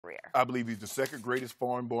career? I believe he's the second greatest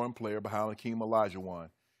foreign-born player behind Hakeem Olajuwon.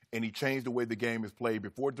 And he changed the way the game is played.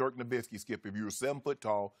 Before Dirk Nowitzki, Skip, if you were 7 foot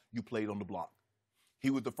tall, you played on the block. He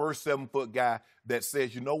was the first 7-foot guy that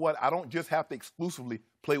says, you know what, I don't just have to exclusively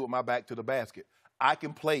play with my back to the basket. I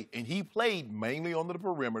can play. And he played mainly on the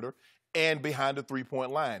perimeter and behind the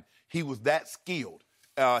three-point line. He was that skilled.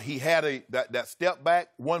 He had that step back,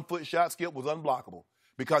 1-foot shot, Skip, was unblockable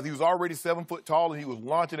because he was already 7 foot tall and he was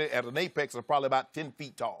launching it at an apex of probably about 10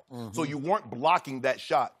 feet tall. Mm-hmm. So you weren't blocking that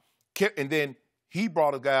shot. And then he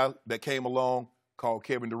brought a guy that came along called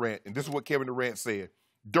Kevin Durant. And this is what Kevin Durant said.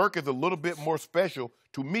 Dirk is a little bit more special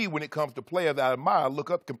to me when it comes to players I admire,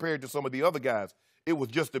 look up compared to some of the other guys. It was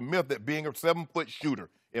just a myth that being a 7-foot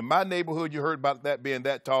shooter. In my neighborhood, you heard about that being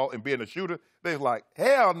that tall and being a shooter. They was like,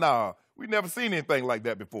 hell no, we never seen anything like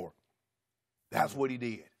that before. That's what he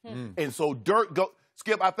did. Mm. And so Dirk,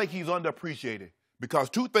 Skip, I think he's underappreciated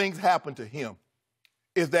because two things happened to him.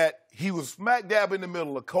 Is that he was smack dab in the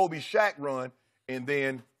middle of Kobe Shaq run, and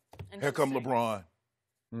then here come LeBron.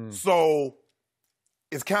 Mm. So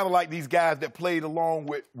it's kind of like these guys that played along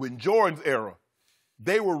with Jordan's era.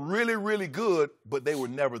 They were really, really good, but they were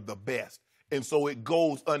never the best. And so it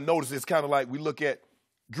goes unnoticed. It's kind of like we look at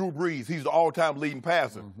Drew Brees. He's the all-time leading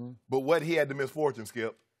passer. Mm-hmm. But what he had the misfortune,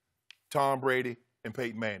 Skip, Tom Brady and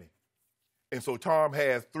Peyton Manning. And so Tom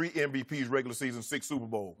has 3 MVPs regular season, 6 Super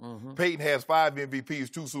Bowls. Mm-hmm. Peyton has 5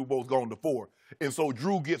 MVPs, 2 Super Bowls, going to 4. And so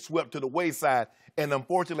Drew gets swept to the wayside. And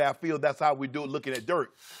unfortunately, I feel that's how we do it looking at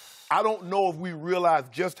Dirk. I don't know if we realize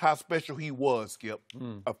just how special he was, Skip.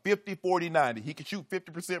 A 50-40-90. He could shoot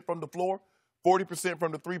 50% from the floor, 40%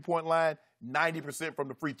 from the three-point line, 90% from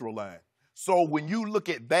the free throw line. So when you look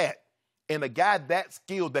at that, and a guy that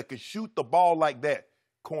skilled that could shoot the ball like that,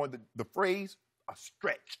 coined the phrase, a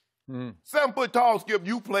stretch. 7 foot tall, Skip,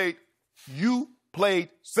 you played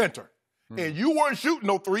center. And you weren't shooting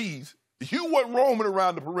no threes. You weren't roaming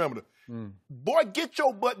around the perimeter. Boy, get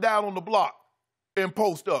your butt down on the block and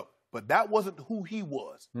post up. But that wasn't who he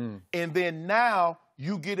was. And then now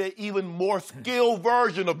you get an even more skilled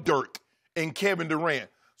version of Dirk and Kevin Durant.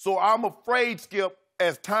 So I'm afraid, Skip,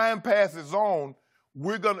 as time passes on,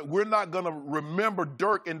 we're not gonna remember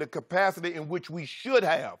Dirk in the capacity in which we should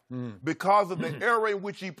have because of the era in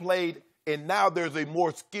which he played, and now there's a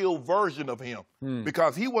more skilled version of him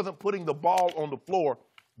because he wasn't putting the ball on the floor,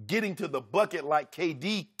 getting to the bucket like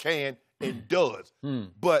KD can and does.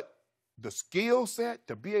 But the skill set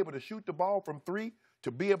to be able to shoot the ball from 3,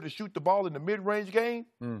 to be able to shoot the ball in the mid-range game,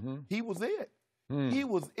 he was it. He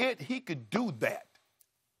was it. He could do that.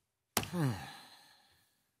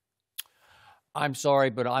 I'm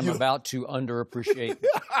sorry, but I'm about to underappreciate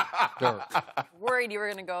Dirk. Worried you were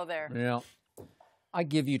going to go there. Yeah. I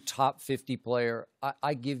give you top 50 player.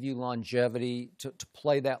 I give you longevity to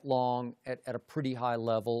play that long at a pretty high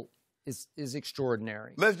level is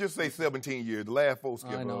extraordinary. Let's just say 17 years. The last 4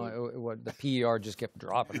 Skip. I know. The PER just kept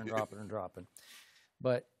dropping and dropping and dropping.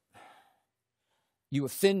 But you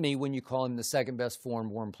offend me when you call him the second best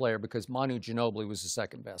foreign-born player because Manu Ginobili was the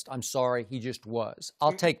second best. I'm sorry, he just was.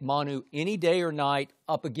 I'll take Manu any day or night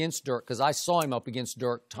up against Dirk because I saw him up against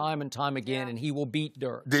Dirk time and time again, and he will beat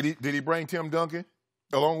Dirk. Did he bring Tim Duncan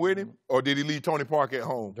along with him, or did he leave Tony Parker at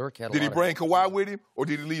home? Dirk had did he bring Kawhi with him, or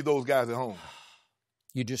did he leave those guys at home?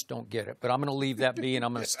 You just don't get it. But I'm going to leave that be, and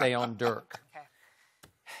I'm going to stay on Dirk. Okay.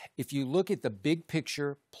 If you look at the big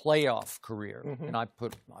picture playoff career, and I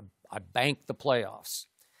banked the playoffs,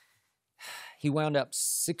 he wound up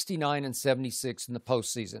 69-76 in the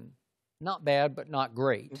postseason. Not bad, but not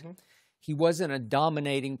great. He wasn't a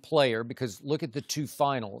dominating player because look at the 2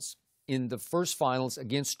 finals. In the first finals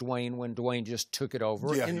against Dwayne, when Dwayne just took it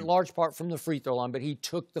over, in large part from the free throw line, but he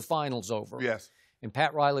took the finals over. Yes. And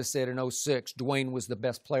Pat Riley said in 06, Dwayne was the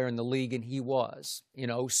best player in the league, and he was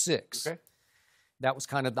in 06. Okay. That was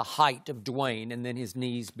kind of the height of Dwayne, and then his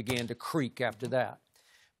knees began to creak after that.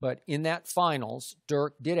 But in that finals,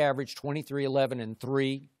 Dirk did average 23, 11, and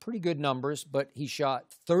 3. Pretty good numbers, but he shot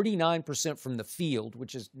 39% from the field,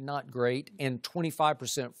 which is not great, and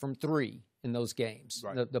 25% from 3 in those games,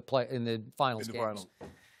 in the finals games.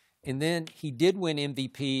 And then he did win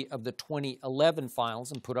MVP of the 2011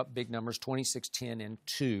 finals and put up big numbers, 26, 10, and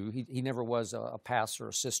 2. He never was a passer or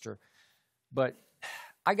assister. But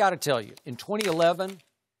I got to tell you, in 2011,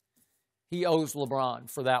 he owes LeBron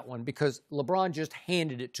for that one because LeBron just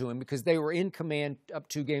handed it to him because they were in command up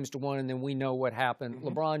 2-1, and then we know what happened.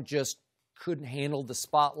 LeBron just couldn't handle the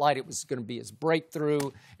spotlight. It was going to be his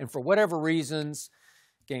breakthrough. And for whatever reasons,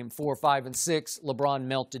 game 4, 5, and 6, LeBron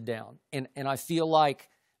melted down. And I feel like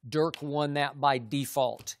Dirk won that by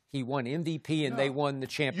default. He won MVP, and they won the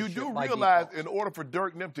championship. You do realize in order for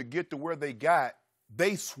Dirk and them to get to where they got,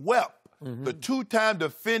 they swept the two-time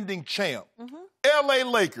defending champ, L.A.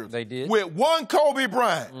 Lakers. They did. With one Kobe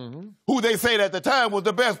Bryant, who they said at the time was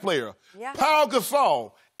the best player. Yeah. Paul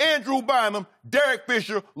Gasol, Andrew Bynum, Derek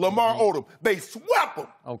Fisher, Lamar Odom. They swept them.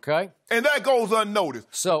 Okay. And that goes unnoticed.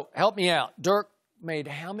 So help me out. Dirk made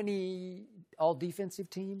how many all-defensive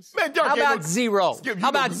teams? Man, Dirk how ain't about no- zero? Skip, you How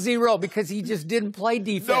about know- zero? Because he just didn't play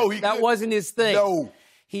defense. No, that wasn't his thing. No.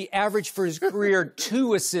 He averaged for his career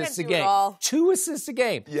 2 assists a Can't do it game. all. 2 assists a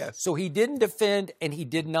game. Yes. So he didn't defend and he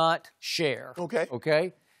did not share. Okay.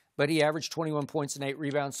 Okay? But he averaged 21 points and 8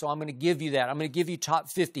 rebounds, so I'm going to give you that. I'm going to give you top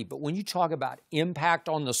 50. But when you talk about impact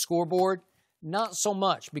on the scoreboard, not so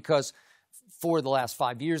much, because for the last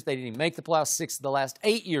 5 years, they didn't even make the playoffs. 6 of the last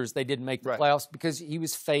 8 years, they didn't make the playoffs because he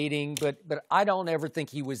was fading. But I don't ever think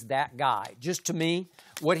he was that guy. Just to me,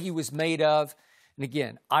 what he was made of. And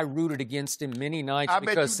again, I rooted against him many nights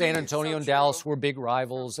because San Antonio and Dallas were big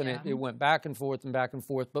rivals, and it went back and forth and back and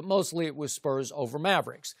forth. But mostly it was Spurs over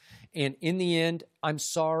Mavericks. And in the end, I'm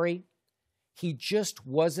sorry, he just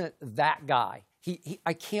wasn't that guy.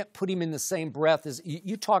 I can't put him in the same breath as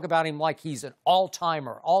you talk about him like he's an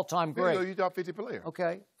all-timer, all-time great. You top 50 player.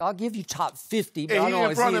 Okay, I'll give you top 50. But And I don't he's know,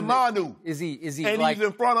 in front of Manu. Is he And like, he's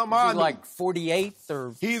in front of is Manu. he like 48th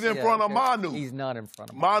or? He's in front of Manu. He's not in front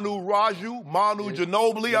of Manu. Manu Raju, Manu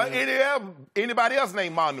Ginobili, or anybody else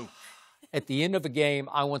named Manu. At the end of a game,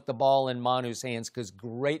 I want the ball in Manu's hands because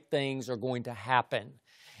great things are going to happen.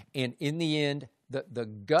 And in the end, the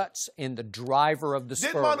guts and the driver of the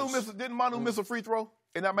Spurs. Didn't Manu miss a free throw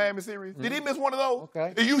in that Miami series? Did he miss one of those?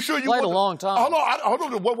 Okay. Are you sure you played a long time? Hold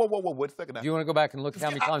on. Whoa. Wait a second now. Do you want to go back and look at how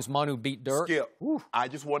many times Manu beat Dirk? Skip, I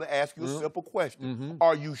just want to ask you a simple question.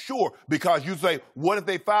 Are you sure? Because you say, what if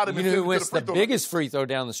they fouled him? You know who missed the biggest free throw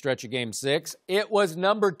down the stretch of Game 6? It was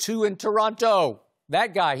number 2 in Toronto.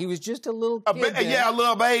 That guy, he was just a little kid. A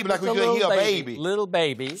little baby, like we say, he a baby. Little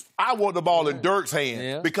baby. I want the ball in Dirk's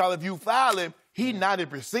hand because if you foul him, he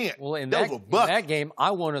 90%. Well, in that game,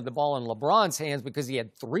 I wanted the ball in LeBron's hands because he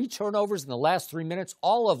had 3 turnovers in the last 3 minutes,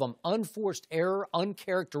 all of them unforced error,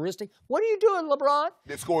 uncharacteristic. What are you doing, LeBron?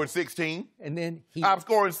 They're scoring 16. And then I'm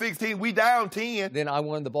scoring 16. We down 10. Then I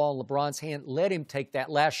wanted the ball in LeBron's hand, let him take that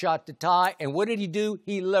last shot to tie. And what did he do?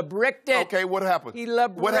 He LeBricked it. Okay, what happened? He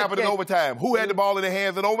LeBricked What happened in overtime? Who had the ball in their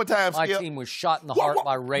hands in overtime, My Skip? team was shot in the heart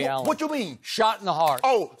by Ray Allen. What you mean? Shot in the heart.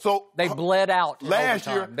 Oh, so they bled out last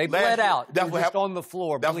year. They bled out. That's they what were just happened on the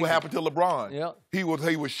floor. That's what happened to LeBron. Yeah. He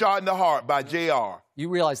was shot in the heart by JR. You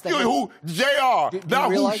realize that? Who? JR. Now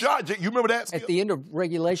who shot? You remember that? At the end of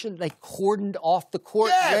regulation, they cordoned off the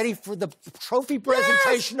court ready for the trophy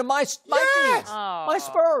presentation to my team, my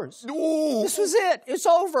Spurs. Ooh. This was it. It's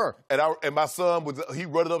over. And my son he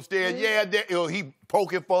running upstairs. He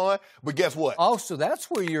poking fun. But guess what? Oh, so that's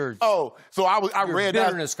where your read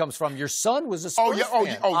bitterness comes from. Your son was a Spurs fan. Oh,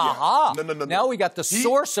 yeah. Aha. No. Now we got the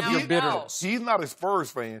source of your bitterness. He's not a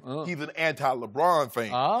Spurs fan. He's an anti-LeBron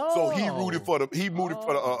fan. Oh. So he rooted for the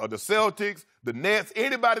Celtics, the Nets,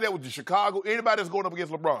 anybody that was in Chicago, anybody that's going up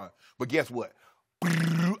against LeBron. But guess what?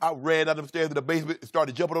 I ran out upstairs to the basement,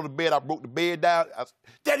 started jumping on the bed. I broke the bed down.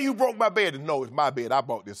 Daddy, you broke my bed. No, it's my bed. I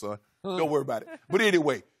bought this, son. Don't worry about it. But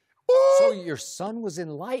anyway. So your son was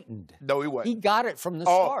enlightened. No, he wasn't. He got it from the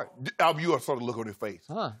start. You saw the look on his face.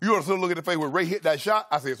 You saw the look at the face when Ray hit that shot.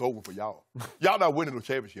 I said, it's over for y'all. Y'all not winning the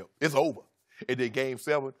championship. It's over. And then Game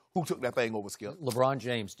 7, who took that thing over, Skip? LeBron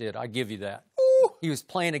James did. I give you that. Ooh. He was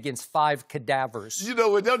playing against 5 cadavers. You know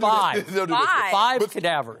what? They'll do this. 5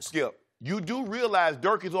 cadavers. Skip, you do realize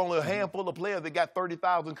Dirk is only a handful of players that got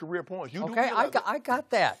 30,000 career points. You do realize I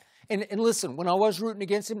got that. And listen, when I was rooting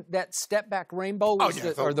against him, that step-back rainbow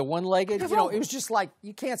or the one-legged, it was just like,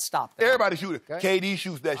 you can't stop that. Everybody shoot it. Okay? KD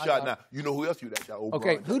shoots that shot now. You know who else shoots that shot?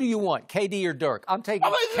 Okay, who do you want, KD or Dirk? I'm taking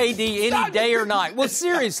KD any day or night. Well,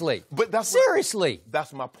 seriously. Seriously.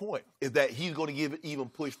 That's my point, is that he's going to give it even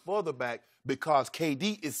push further back because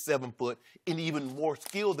KD is 7 foot and even more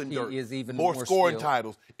skilled than Dirk. He is even more scoring skilled.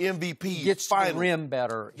 titles, MVP, He gets to the rim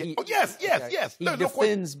better. Yes. He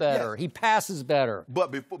defends better. He passes better.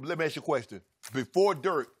 But let me ask you a question. Before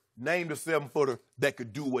Dirk, name the 7-footer that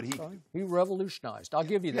could do what he could. He revolutionized. I'll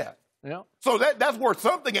give you that. Yeah. So that's worth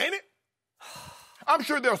something, ain't it? I'm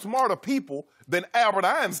sure there are smarter people than Albert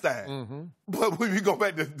Einstein. But when we go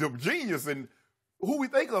back to the genius and who we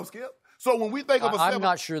think of, Skip. So when we think of I'm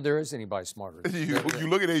not sure there is anybody smarter. You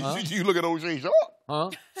look at you look at O.J.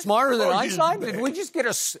 Sharpe. Smarter than Einstein? Did we just get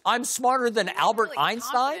I'm smarter than Albert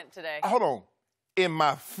Einstein? Today. Hold on. In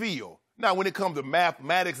my field. Now, when it comes to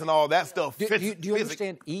mathematics and all that stuff, do you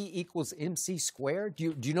understand E = MC²?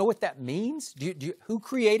 Do you know what that means? Who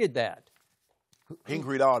created that? He can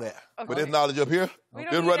read all that. Okay. But this knowledge up here, We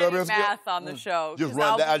this don't need right up any here, math on the show. just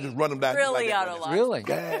run that. I just run them down. Really like out of luck. Really?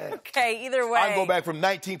 Yeah. Okay, either way. I can go back from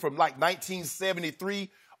 1973.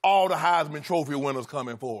 All the Heisman Trophy winners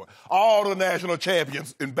coming forward. All the national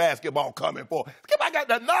champions in basketball coming forward. Skip, I got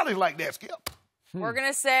that knowledge like that, Skip. We're going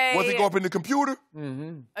to say... Once it go up in the computer?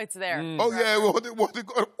 It's there. Oh, yeah. Once it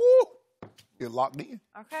go... Ooh, get locked in.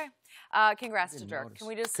 Okay. Congrats to Dirk. Can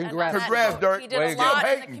we just Congrats. end on that Congrats, note? Dirk. He did Way a to lot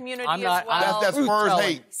go. in the community I'm not- as well. That's Who's Spurs telling?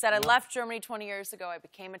 hate. He said, I left Germany 20 years ago. I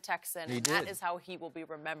became a Texan. He and that did. is how he will be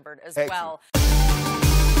remembered as Excellent. well.